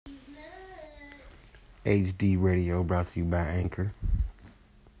HD Radio brought to you by Anchor.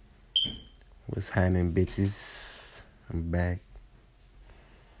 What's happening, bitches? I'm back.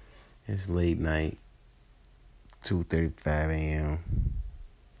 It's late night, 2:35 a.m.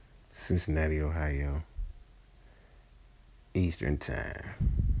 Cincinnati, Ohio, Eastern Time.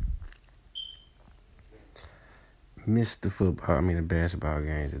 Missed the basketball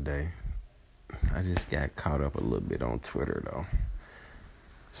game today. I just got caught up a little bit on Twitter though.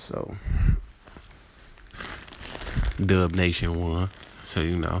 So, Dub Nation won, so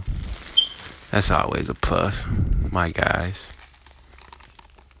you know, that's always a plus, my guys.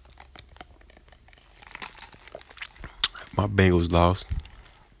 My Bengals lost.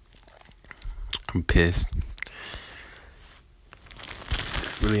 I'm pissed.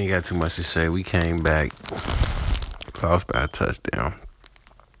 Really ain't got too much to say. We came back, lost by a touchdown.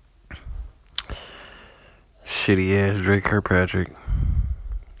 Shitty ass Drake Kirkpatrick.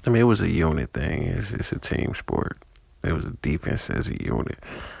 I mean, it was a unit thing. It's a team sport. It was a defense as a unit.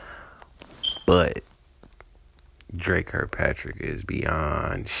 But Drake Kirkpatrick is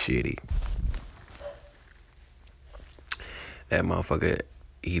beyond shitty. That motherfucker,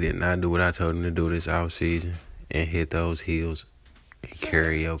 he did not do what I told him to do this offseason and hit those heels and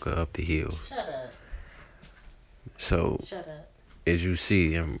karaoke up the hills. Shut up. So, Shut up. As you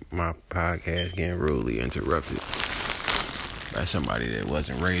see, my podcast getting rudely interrupted by somebody that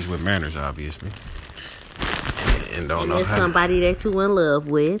wasn't raised with manners, obviously. And don't know how. Somebody that you in love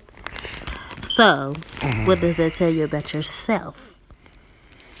with. So, what does that tell you about yourself?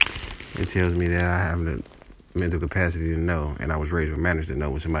 It tells me that I have the mental capacity to know, and I was raised with manners to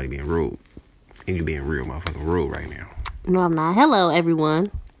know when somebody being rude. And you being real motherfucking rude right now. No, I'm not. Hello, everyone.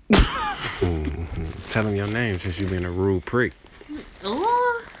 Tell them your name since you being a rude prick.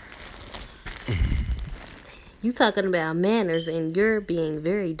 Oh. You talking about manners and you're being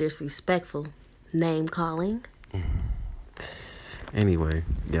very disrespectful. Name calling. Anyway,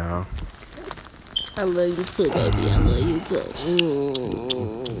 y'all. I love you too, baby. I love you too.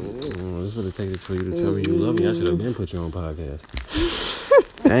 This would have taken it for you to tell me you love me. I should have been put you on podcast.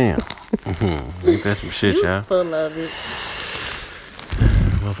 Damn. Ain't that some shit, you y'all? Full of it.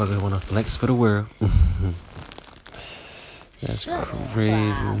 Motherfuckers want to flex for the world. That's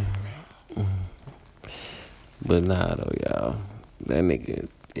crazy. But nah, though, y'all. That nigga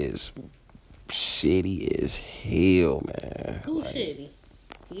is shitty as hell, man. Who's shitty?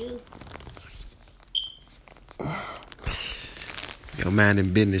 You? Your mind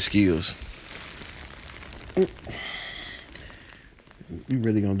and business skills. You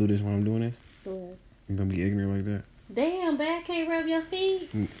really gonna do this while I'm doing this? What? You gonna be ignorant like that? Damn, but I can't rub your feet.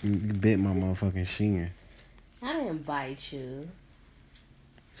 You bit my motherfucking shin. I didn't bite you.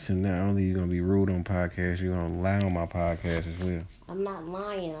 So not only you gonna be rude on podcasts, you gonna lie on my podcast as well. I'm not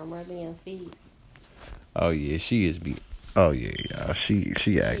lying. I'm rubbing your feet. Oh yeah, she is Oh yeah, y'all. She acting.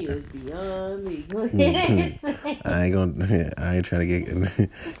 She is beyond me. I ain't trying to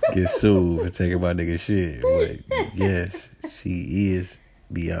get sued for taking my nigga shit. But yes, she is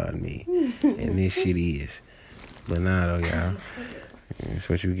beyond me, and this shit is. But nah, though, y'all. That's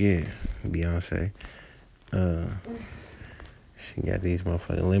what you get, Beyonce. She got these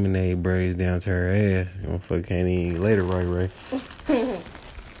motherfucking lemonade braids down to her ass. Motherfucker can't even later, right?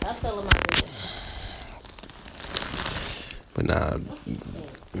 I'll tell him I did it. But nah,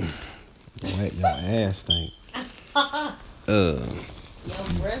 wipe your ass stink. Your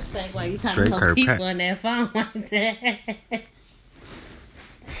breath stink while you talking to people on that phone like that.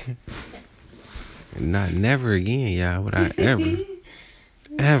 Never again, y'all, would I ever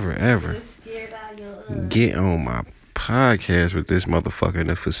get on my podcast with this motherfucker in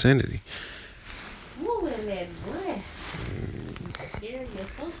the vicinity. Who in that breath? Scare your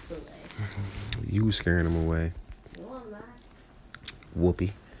folks away. You was scaring them away. No, I'm not.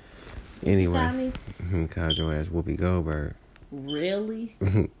 Whoopi. Anyway, called your ass Whoopi Goldberg. Really?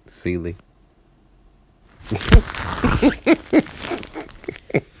 Seeley. Fuck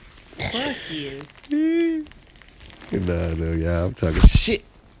you. No, y'all. I'm talking shit.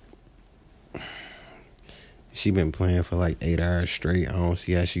 She been playing for like 8 hours straight. I don't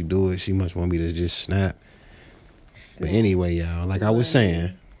see how she do it. She must want me to just snap. But anyway, y'all, like I was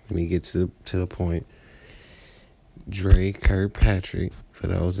saying, let me get to the point. Drake Kirkpatrick, for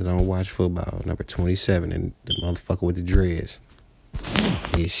those that don't watch football, number 27, and the motherfucker with the dreads,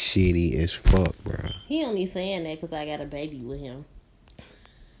 is shitty as fuck, bro. He only saying that because I got a baby with him.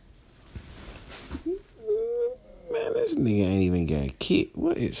 Man, this nigga ain't even got kicked.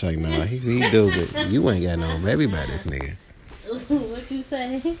 What? It's like, nah, he do, but you ain't got no baby by this nigga. What you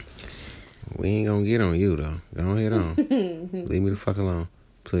say? We ain't gonna get on you, though. Go ahead on. Leave me the fuck alone,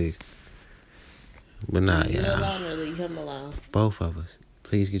 please. But nah, you y'all. alone or leave him alone? Both of us.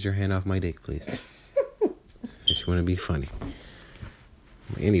 Please get your hand off my dick, please. If you want to be funny.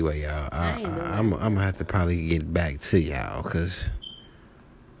 But anyway, y'all, I'm going to have to probably get back to y'all, because...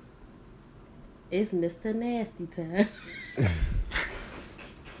 It's Mr. Nasty time.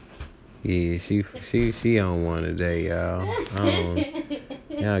 Yeah, she on one today, y'all.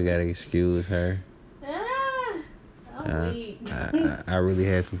 Y'all gotta excuse her. I really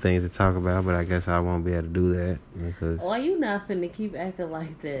had some things to talk about, but I guess I won't be able to do that because. Why you not finna keep acting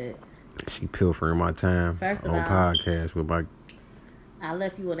like that? She pilfering my time First of on all, podcast with my. I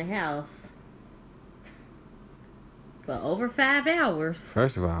left you in the house for over 5 hours.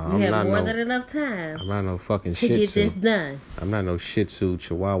 First of all, you had more than enough time. I'm not no fucking to Shih get Tzu. this done. I'm not no Shih Tzu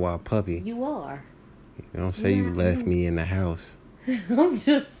Chihuahua puppy. You are. You don't say you left me in the house. I'm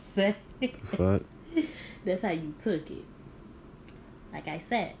just saying. Fuck. That's how you took it. Like I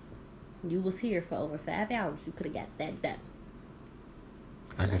said, you was here for over 5 hours. You could have got that done.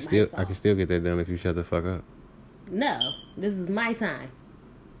 I can still get that done if you shut the fuck up. No, this is my time.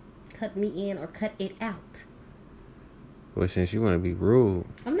 Cut me in or cut it out. Well, since you want to be rude,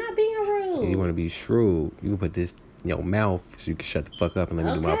 I'm not being rude. You want to be shrewd, you can put this in your mouth so you can shut the fuck up and let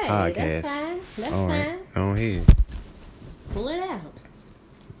me do my podcast. That's fine. That's all right, fine. go ahead. Pull it out.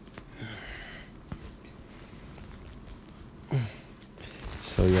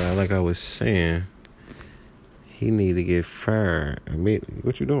 So yeah, like I was saying, he need to get fired immediately.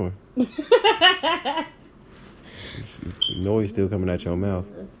 What you doing? Noise still coming out your mouth.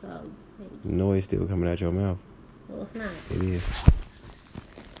 Noise still coming out your mouth. Well, it's not. It is.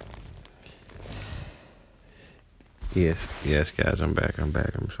 Yes, guys, I'm back. I'm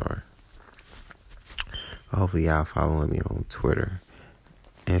sorry. Hopefully y'all following me on Twitter,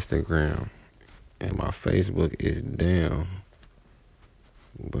 Instagram, and my Facebook is down.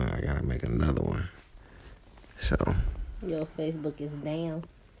 But I gotta make another one. So. Your Facebook is down.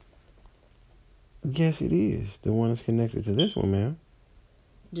 Yes, it is. The one that's connected to this one, man.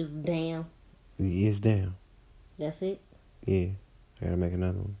 Just down. It's down. That's it? Yeah. I gotta make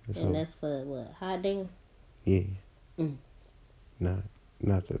another one. That's for what? Hot down? Yeah. Not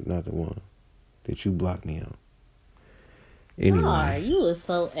the one that you blocked me on. Anyway. Oh, you were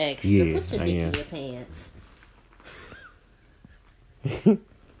so extra. Yeah, Put your dick in your pants.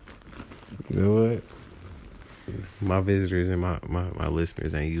 You know what? My visitors and my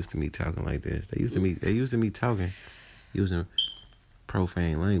listeners ain't used to me talking like this. They used to me talking using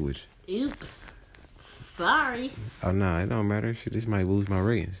profane language. Oops. Sorry. Oh no, it don't matter. Shit, this might lose my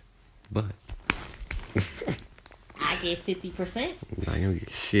ratings. But I get 50%. Nah, you don't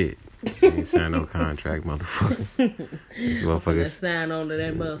get shit. You ain't sign no contract, motherfucker. This motherfucker sign on to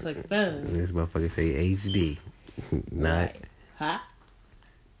that motherfucking phone. This motherfucker say HD. Not right. Huh?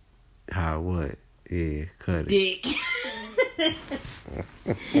 How what? Yeah, cut it. Dick.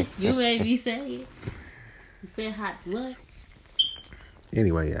 You made me say it. You said hot what?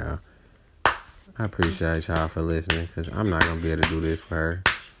 Anyway, y'all. I appreciate y'all for listening, because I'm not going to be able to do this for her.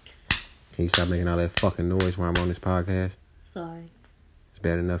 Can you stop making all that fucking noise while I'm on this podcast? Sorry. It's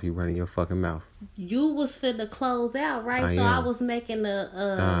bad enough you running your fucking mouth. You was finna close out, right? I was making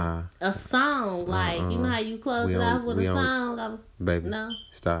a song, like, you know how you close it out with a song? Baby, no.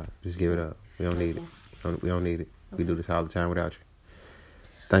 Stop. Just give it up. We don't need it. We don't need it. Okay. We do this all the time without you.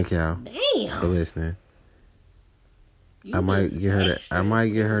 Thank y'all for listening. I might get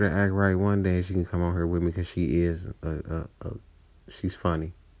her to act right one day, and she can come on here with me, because she is she's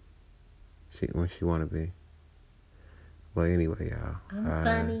funny. When she want to be. But anyway, y'all. I'm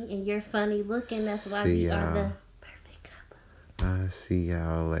funny and you're funny looking. That's why we are the perfect couple. I'll see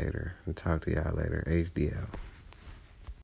y'all later and talk to y'all later. HD out.